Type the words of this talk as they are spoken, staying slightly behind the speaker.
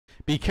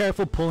Be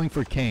careful pulling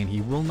for Kane.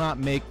 He will not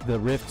make the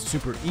rift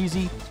super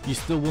easy. You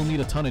still will need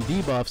a ton of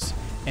debuffs,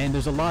 and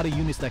there's a lot of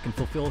units that can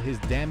fulfill his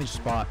damage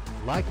spot,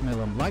 like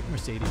Milim, like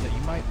Mercedes, that you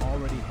might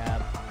already have.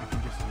 You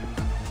can just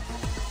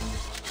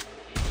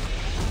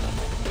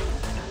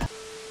use.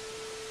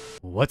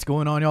 What's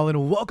going on, y'all,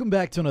 and welcome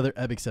back to another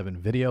Epic 7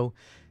 video.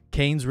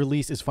 Kane's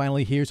release is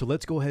finally here, so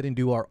let's go ahead and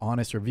do our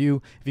honest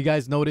review. If you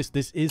guys noticed,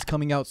 this is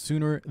coming out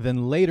sooner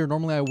than later.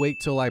 Normally I wait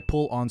till I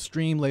pull on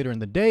stream later in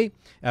the day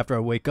after I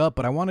wake up,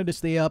 but I wanted to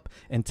stay up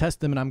and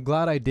test them, and I'm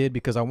glad I did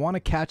because I want to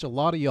catch a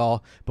lot of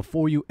y'all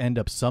before you end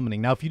up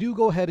summoning. Now, if you do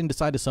go ahead and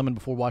decide to summon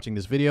before watching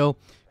this video,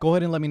 go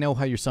ahead and let me know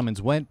how your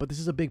summons went, but this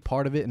is a big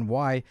part of it and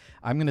why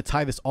I'm going to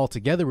tie this all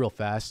together real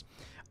fast.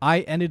 I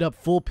ended up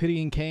full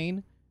pitying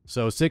Kane.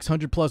 So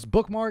 600 plus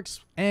bookmarks,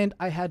 and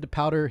I had to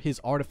powder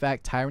his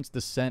artifact Tyrant's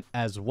Descent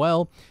as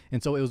well,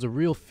 and so it was a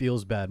real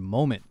feels bad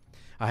moment.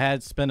 I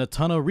had spent a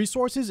ton of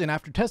resources, and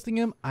after testing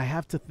him, I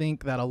have to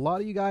think that a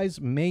lot of you guys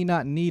may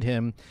not need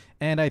him,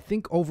 and I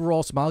think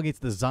overall Smilegate's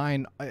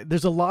design,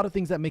 there's a lot of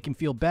things that make him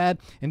feel bad,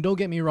 and don't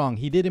get me wrong,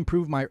 he did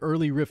improve my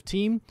early Rift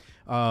team.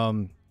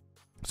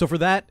 So for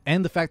that,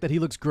 and the fact that he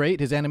looks great,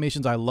 his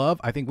animations I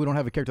love, I think we don't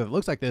have a character that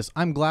looks like this.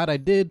 I'm glad I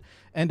did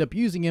end up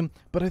using him,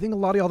 but I think a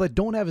lot of y'all that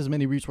don't have as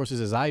many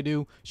resources as I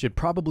do should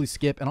probably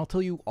skip, and I'll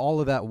tell you all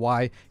of that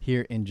why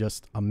here in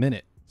just a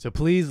minute. So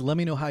please let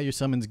me know how your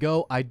summons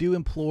go. I do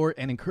implore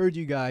and encourage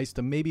you guys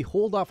to maybe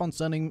hold off on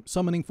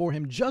summoning for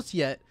him just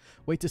yet.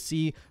 Wait to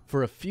see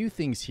for a few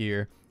things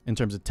here. In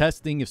terms of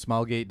testing, if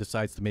Smilegate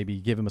decides to maybe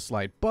give him a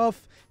slight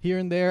buff here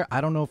and there, I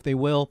don't know if they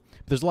will.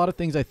 But there's a lot of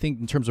things I think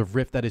in terms of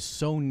Rift that is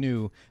so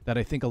new that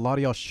I think a lot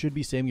of y'all should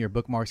be saving your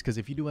bookmarks, because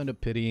if you do end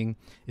up pitying,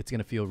 it's going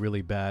to feel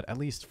really bad, at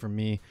least for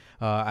me.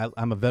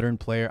 I'm a veteran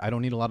player. I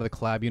don't need a lot of the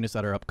collab units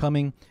that are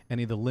upcoming,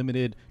 any of the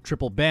limited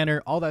triple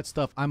banner, all that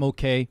stuff. I'm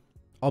okay.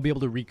 I'll be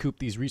able to recoup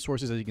these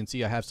resources. As you can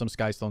see, I have some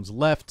Skystones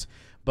left.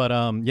 But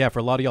yeah, for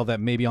a lot of y'all that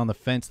may be on the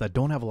fence that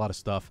don't have a lot of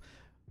stuff,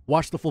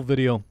 watch the full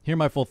video, hear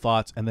my full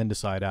thoughts, and then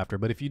decide after.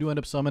 But if you do end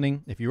up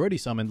summoning, if you already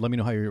summoned, let me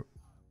know how your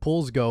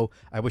pulls go.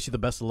 I wish you the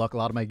best of luck. A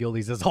lot of my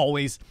guildies, as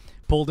always,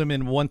 pulled him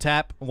in one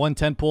tap,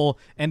 110 pull,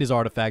 and his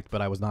artifact,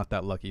 but I was not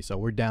that lucky. So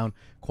we're down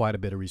quite a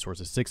bit of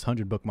resources,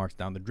 600 bookmarks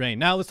down the drain.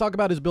 Now let's talk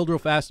about his build real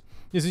fast.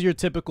 This is your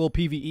typical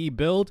PvE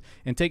build,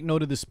 and take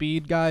note of the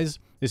speed, guys.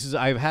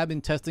 I have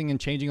been testing and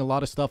changing a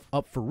lot of stuff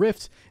up for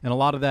Rift, and a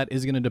lot of that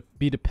is going to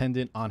be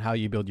dependent on how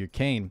you build your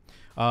Kane.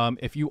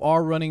 If you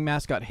are running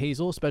Mascot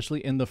Hazel,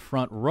 especially in the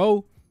front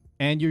row,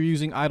 and you're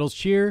using Idol's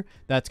Cheer,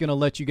 that's going to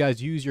let you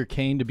guys use your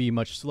Kane to be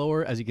much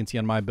slower. As you can see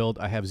on my build,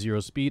 I have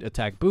 0 speed,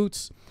 attack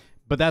boots,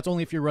 but that's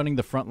only if you're running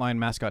the frontline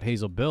Mascot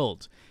Hazel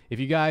build.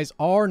 If you guys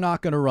are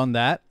not going to run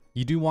that,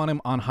 you do want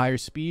him on higher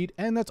speed,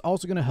 and that's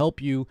also going to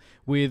help you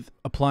with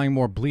applying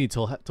more bleeds.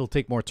 He'll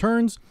take more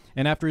turns,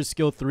 and after his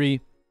skill 3,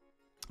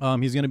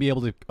 he's going to be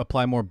able to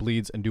apply more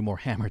bleeds and do more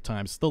hammer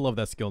times. Still love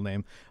that skill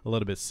name. A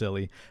little bit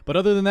silly. But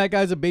other than that,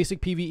 guys, a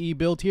basic PvE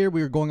build here.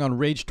 We are going on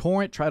Rage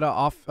Torrent. Try to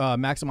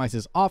maximize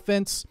his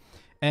offense.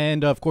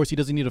 And, of course, he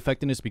doesn't need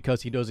effectiveness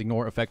because he does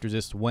ignore effect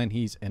resist when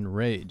he's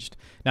enraged.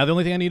 Now, the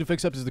only thing I need to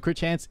fix up is the crit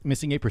chance.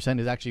 Missing 8%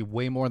 is actually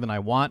way more than I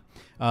want.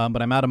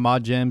 But I'm out of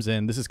mod gems,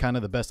 and this is kind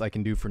of the best I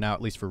can do for now,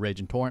 at least for Rage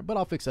and Torrent. But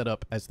I'll fix that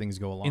up as things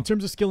go along. In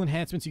terms of skill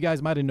enhancements, you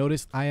guys might have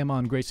noticed I am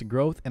on Grace of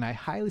Growth, and I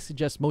highly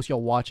suggest most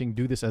y'all watching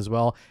do this as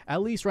well,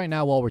 at least right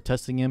now while we're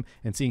testing him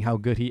and seeing how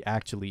good he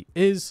actually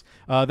is.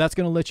 That's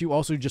going to let you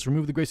also just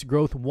remove the Grace of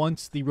Growth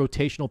once the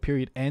rotational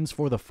period ends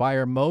for the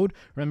fire mode.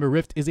 Remember,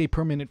 Rift is a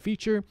permanent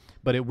feature,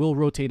 but it will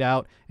rotate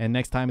out, and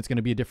next time it's going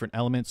to be a different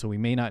element, so we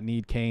may not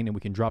need Kane, and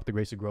we can drop the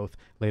Grace of Growth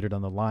later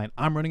down the line.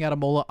 I'm running out of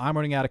Mola, I'm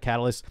running out of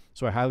Catalyst,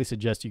 so I highly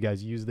suggest you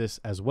guys use this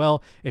as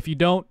well. If you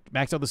don't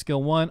max out the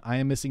skill 1, I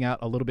am missing out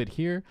a little bit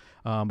here,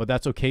 but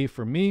that's okay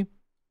for me.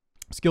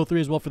 Skill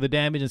 3 as well for the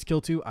damage, and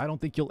skill 2 I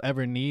don't think you'll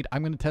ever need.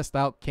 I'm going to test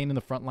out Kane in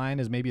the front line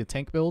as maybe a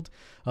tank build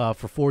for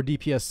 4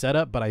 DPS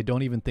setup, but I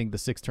don't even think the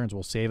 6 turns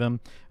will save him.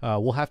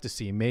 We'll have to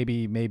see.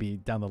 Maybe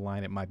down the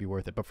line it might be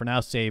worth it, but for now,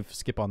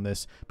 skip on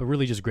this, but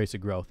really just Grace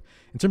of Growth.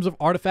 In terms of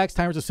artifacts,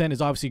 Tyrant's Descent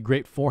is obviously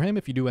great for him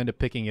if you do end up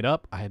picking it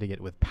up. I had to get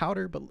it with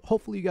powder, but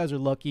hopefully you guys are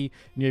lucky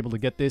and you're able to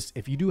get this.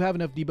 If you do have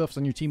enough debuffs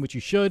on your team, which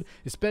you should,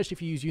 especially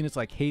if you use units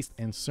like Haste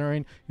and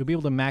Surin, you'll be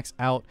able to max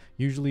out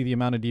usually the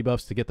amount of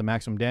debuffs to get the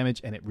maximum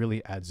damage, and it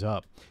really adds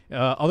up.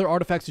 Other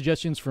artifact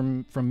suggestions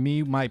from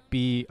me might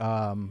be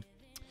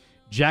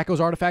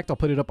Jacko's artifact. I'll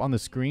put it up on the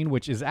screen,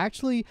 which is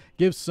actually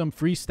gives some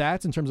free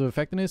stats in terms of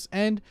effectiveness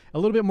and a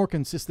little bit more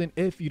consistent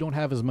if you don't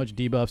have as much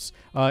debuffs.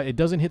 It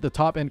doesn't hit the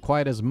top end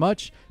quite as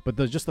much, but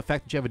just the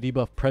fact that you have a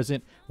debuff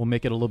present will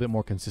make it a little bit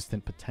more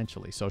consistent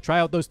potentially. So try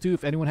out those two.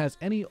 If anyone has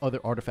any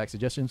other artifact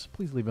suggestions,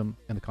 please leave them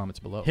in the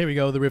comments below. Here we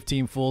go, the Rift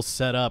team full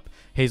setup.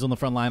 Hazel in the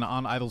front line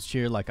on Idol's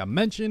Cheer, like I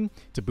mentioned,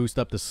 to boost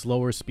up the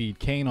slower speed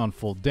Kane on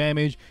full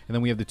damage. And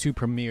then we have the 2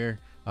 premier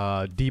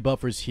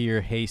debuffers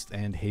here, haste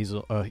and haste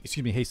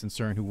and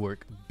Cern, who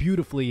work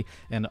beautifully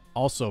and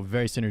also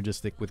very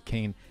synergistic with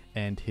Kane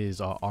and his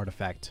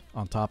artifact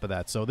on top of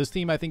that. So this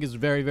team I think is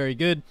very, very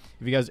good.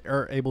 If you guys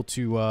are able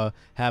to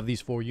have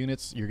these 4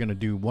 units, you're going to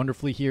do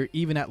wonderfully here,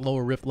 even at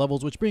lower Rift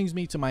levels, which brings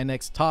me to my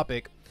next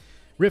topic.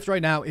 Rift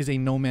right now is a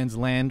no man's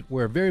land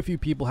where very few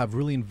people have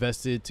really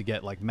invested to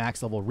get like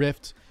max level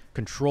Rift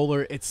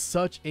controller. It's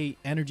such a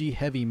energy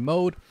heavy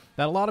mode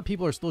that a lot of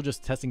people are still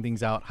just testing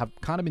things out, have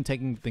kind of been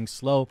taking things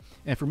slow.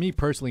 And for me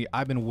personally,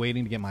 I've been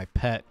waiting to get my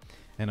pet.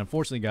 And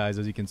unfortunately, guys,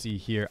 as you can see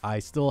here, I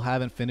still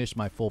haven't finished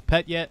my full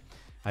pet yet.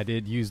 I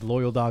did use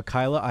Loyal Dog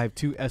Kyla. I have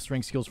 2 S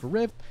rank skills for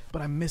Rift,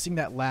 but I'm missing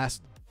that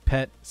last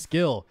pet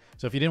skill.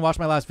 So if you didn't watch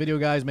my last video,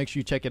 guys, make sure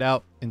you check it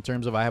out in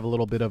terms of I have a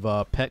little bit of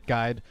a pet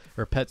guide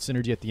or pet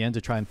synergy at the end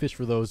to try and fish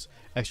for those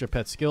extra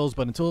pet skills.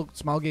 But until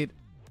Smilegate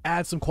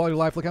adds some quality of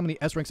life, look how many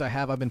S ranks I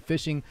have. I've been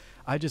fishing.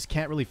 I just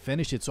can't really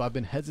finish it, so I've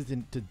been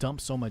hesitant to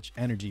dump so much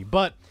energy.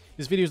 But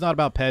this video is not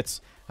about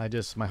pets.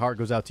 My heart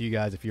goes out to you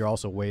guys if you're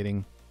also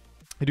waiting.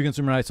 I do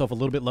consider myself a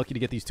little bit lucky to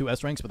get these 2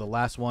 S ranks, but the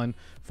last one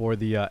for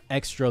the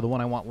extra, the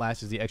one I want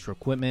last is the extra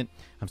equipment.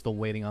 I'm still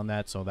waiting on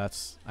that, so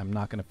I'm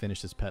not going to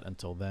finish this pet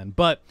until then.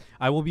 But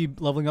I will be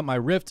leveling up my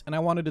Rift, and I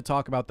wanted to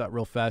talk about that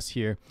real fast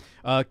here.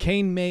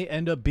 Kane may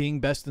end up being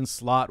best in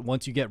slot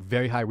once you get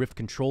very high Rift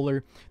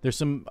controller. There's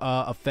some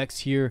effects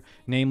here,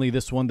 namely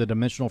this one, the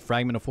Dimensional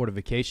Fragment of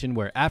Fortification,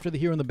 where after the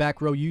hero in the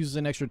back row uses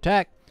an extra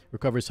attack,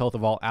 recovers health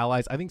of all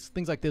allies. I think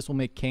things like this will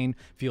make Kane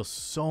feel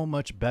so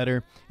much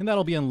better, and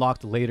that'll be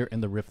unlocked later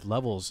in the Rift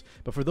levels.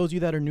 But for those of you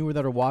that are newer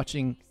that are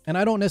watching, and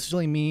I don't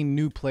necessarily mean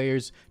new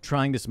players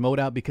trying this mode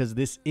out because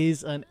this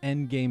is an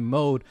endgame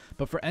mode,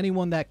 but for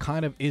anyone that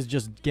kind of is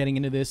just getting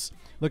into this,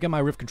 look at my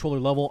Rift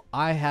controller level.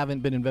 I haven't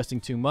been investing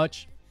too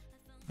much,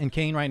 and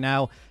Kane right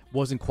now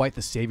wasn't quite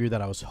the savior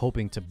that I was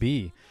hoping to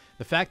be.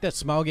 The fact that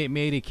Smilegate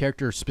made a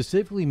character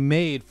specifically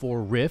made for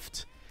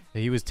Rift,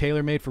 he was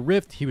tailor-made for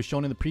Rift. He was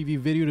shown in the preview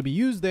video to be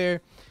used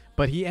there,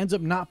 but he ends up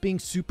not being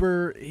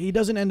he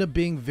doesn't end up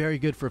being very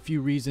good for a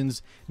few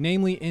reasons,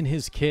 namely in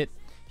his kit.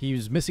 He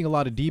was missing a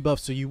lot of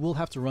debuffs, so you will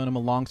have to run him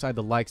alongside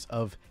the likes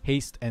of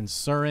Haste and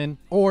Cern,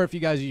 or if you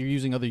guys are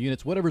using other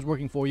units, whatever's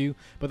working for you.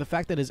 But the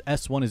fact that his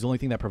S1 is the only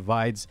thing that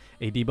provides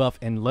a debuff,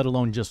 and let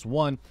alone just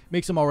one,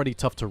 makes him already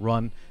tough to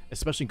run,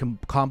 especially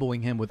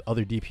comboing him with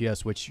other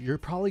DPS, which you're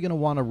probably going to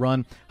want to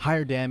run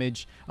higher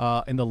damage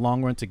in the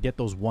long run to get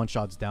those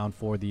one-shots down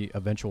for the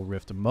eventual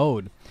Rift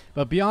mode.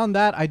 But beyond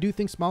that, I do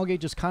think Smilegate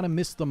just kind of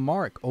missed the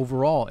mark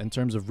overall in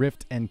terms of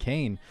Rift and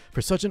Kane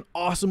for such an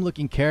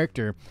awesome-looking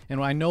character.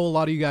 And I know a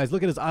lot of you guys,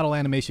 look at his idle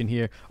animation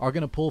here, are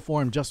going to pull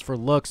for him just for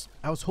looks.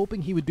 I was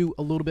hoping he would do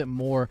a little bit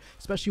more,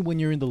 especially when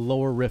you're in the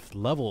lower Rift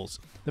levels.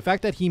 The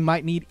fact that he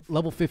might need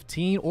level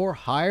 15 or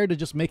higher to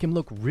just make him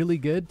look really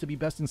good to be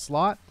best in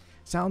slot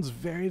sounds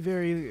very,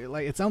 very,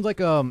 like, it sounds like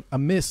a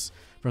miss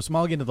from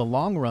Smilegate in the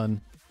long run,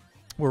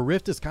 where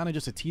Rift is kind of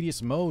just a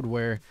tedious mode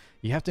where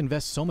you have to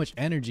invest so much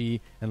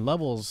energy and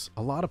levels.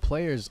 A lot of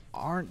players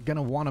aren't going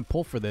to want to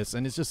pull for this,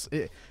 and it's just,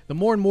 the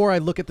more and more I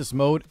look at this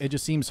mode, it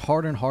just seems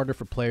harder and harder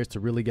for players to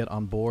really get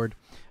on board.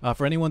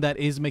 For anyone that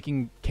is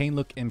making Kane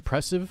look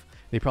impressive,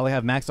 they probably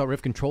have maxed out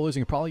Rift controllers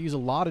and can probably use a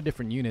lot of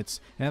different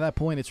units, and at that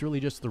point it's really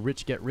just the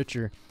rich get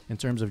richer in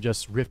terms of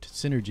just Rift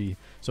synergy.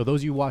 So those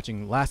of you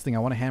watching, last thing I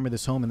want to hammer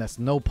this home, and that's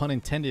no pun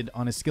intended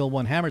on his skill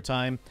 1 hammer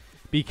time.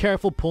 Be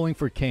careful pulling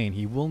for Kane.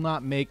 He will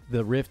not make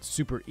the Rift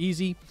super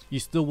easy.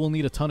 You still will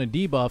need a ton of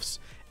debuffs,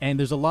 and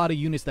there's a lot of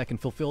units that can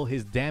fulfill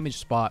his damage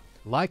spot,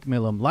 like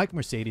Milim, like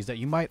Mercedes, that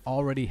you might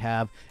already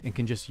have and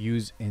can just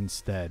use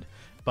instead.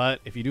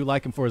 But if you do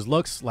like him for his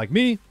looks, like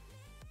me,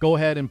 go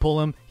ahead and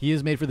pull him. He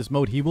is made for this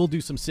mode. He will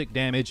do some sick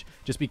damage.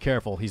 Just be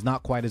careful. He's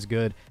not quite as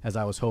good as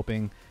I was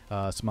hoping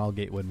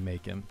Smilegate would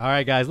make him. All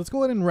right, guys, let's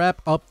go ahead and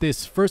wrap up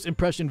this first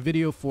impression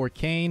video for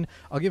Kane.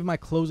 I'll give my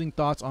closing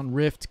thoughts on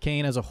Rift,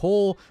 Kane as a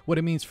whole, what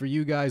it means for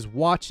you guys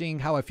watching,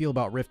 how I feel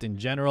about Rift in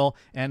general.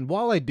 And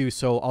while I do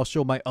so, I'll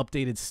show my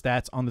updated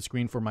stats on the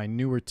screen for my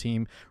newer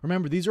team.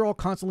 Remember, these are all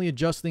constantly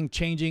adjusting,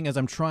 changing as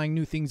I'm trying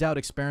new things out,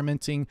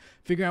 experimenting,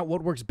 figuring out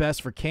what works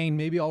best for Kane.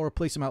 Maybe I'll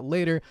replace him out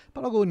later,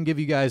 but I'll go ahead and give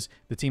you guys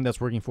the team that's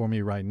working for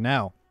me right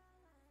now.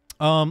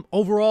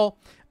 Overall,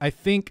 I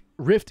think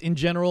Rift in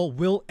general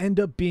will end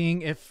up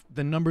being, if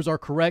the numbers are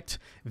correct,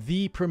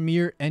 the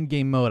premier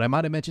endgame mode. I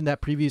might have mentioned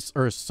that previous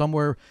or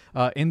somewhere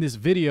in this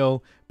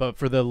video, but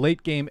for the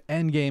late game,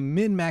 endgame,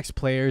 min-max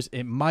players,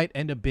 it might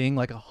end up being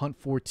like a Hunt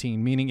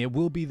 14, meaning it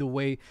will be the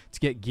way to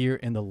get gear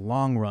in the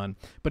long run.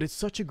 But it's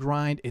such a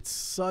grind. It's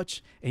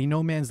such a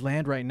no man's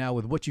land right now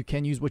with what you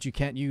can use, what you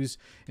can't use,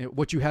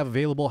 what you have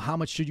available, how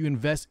much should you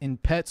invest in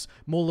pets,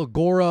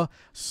 Molagora.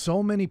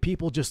 So many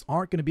people just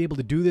aren't going to be able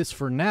to do this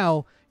for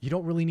now. You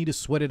don't really need to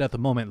sweat it at the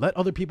moment. Let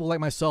other people like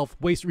myself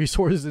waste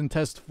resources and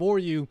test for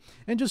you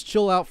and just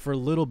chill out for a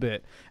little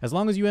bit. As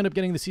long as you end up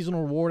getting the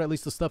seasonal reward, at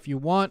least the stuff you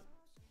want,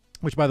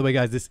 Which, by the way,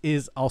 guys, this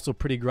is also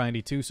pretty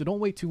grindy too. So don't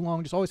wait too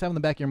long. Just always have in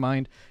the back of your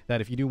mind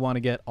that if you do want to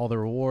get all the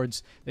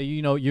rewards, that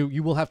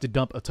you will have to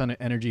dump a ton of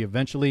energy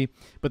eventually.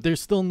 But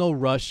there's still no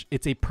rush.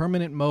 It's a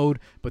permanent mode,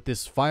 but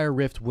this Fire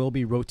Rift will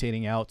be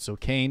rotating out. So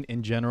Kane,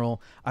 in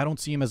general, I don't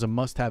see him as a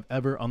must-have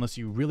ever unless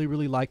you really,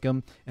 really like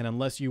him, and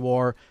unless you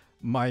are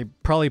my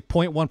probably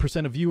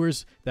 0.1% of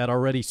viewers that are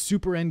already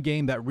super end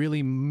game, that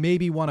really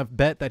maybe want to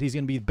bet that he's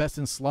going to be best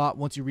in slot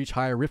once you reach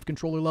higher Rift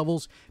controller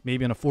levels,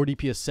 maybe on a 4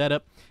 DPS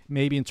setup,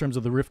 maybe in terms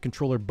of the Rift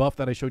controller buff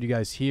that I showed you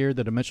guys here,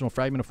 the dimensional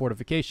fragment of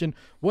fortification,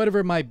 whatever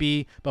it might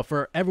be. But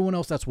for everyone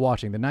else that's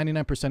watching, the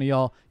 99% of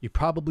y'all, you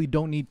probably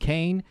don't need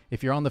Kane.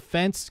 If you're on the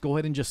fence, go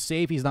ahead and just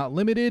save. He's not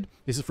limited.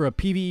 This is for a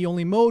PvE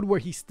only mode where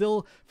he's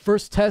still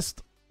first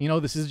test. You know,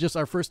 this is just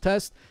our first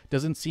test.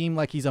 Doesn't seem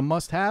like he's a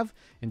must-have,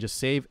 and just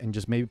save and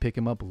just maybe pick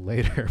him up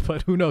later.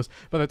 But who knows?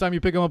 By the time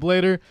you pick him up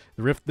later,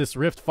 this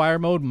Rift Fire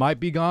mode might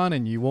be gone,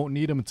 and you won't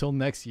need him until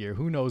next year.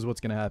 Who knows what's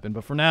going to happen?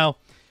 But for now,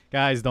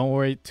 guys, don't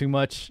worry too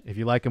much. If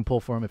you like him, pull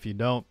for him. If you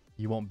don't,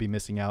 you won't be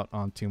missing out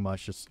on too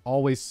much. Just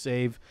always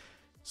save.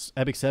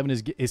 Epic 7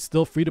 is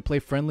still free to play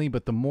friendly,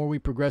 but the more we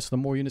progress, the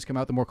more units come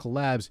out, the more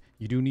collabs.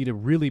 You do need to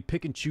really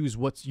pick and choose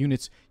what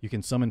units you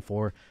can summon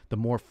for, the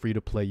more free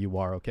to play you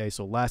are, okay?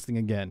 So last thing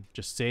again,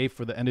 just save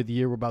for the end of the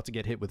year. We're about to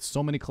get hit with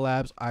so many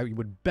collabs. I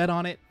would bet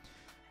on it,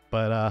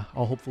 but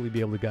I'll hopefully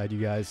be able to guide you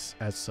guys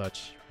as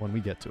such when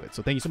we get to it.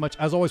 So thank you so much,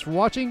 as always, for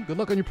watching. Good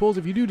luck on your pulls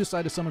if you do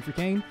decide to summon for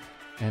Kane,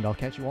 and I'll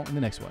catch you all in the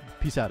next one.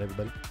 Peace out,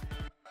 everybody.